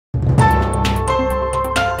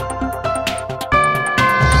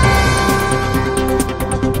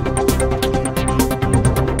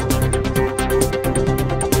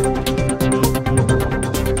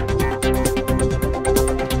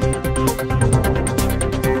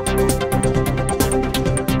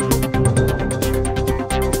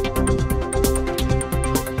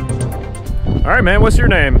right, man, what's your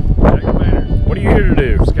name? Maynard. What are you here to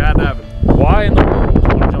do? Skydiving. Why in the world do you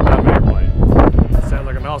want to jump out of an airplane? Sounds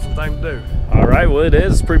like an awesome thing to do. All right, well, it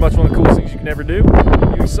is. It's pretty much one of the coolest things you can ever do.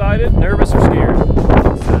 You excited, nervous, or scared?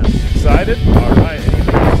 Excited? All right. Anything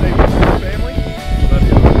to say to your family? Love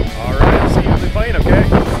you. All right, I'll see you in the plane,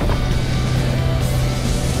 okay?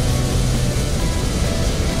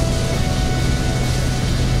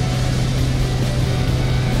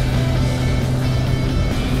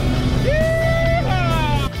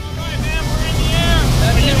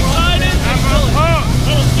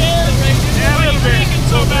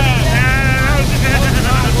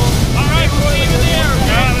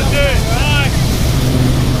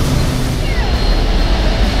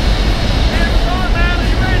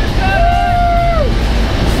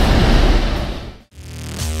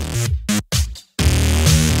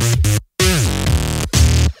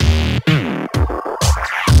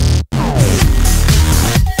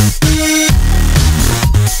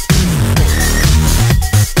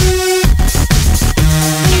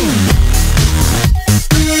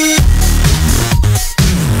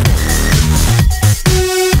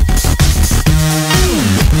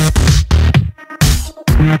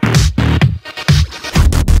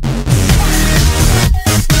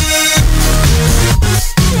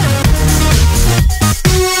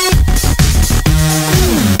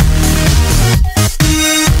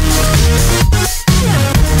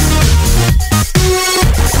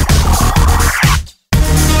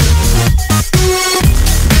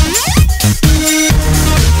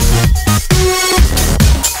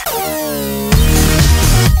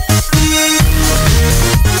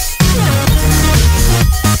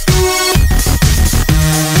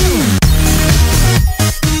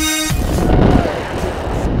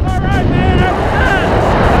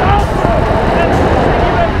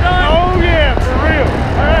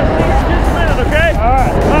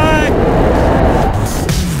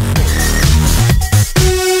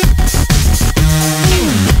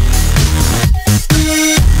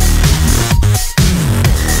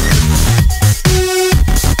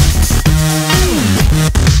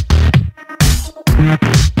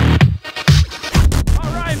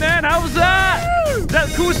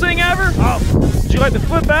 Did you like the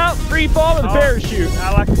flip out, free fall, or the parachute?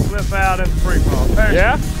 I like the flip out and the free fall. Parachute.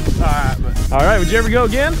 Yeah? Alright. All right, would you ever go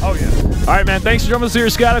again? Oh, yeah. All right, man, thanks for joining us here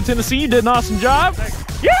at Skydive, Tennessee. You did an awesome job.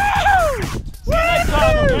 Thanks. Yeah! See you next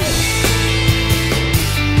time, okay?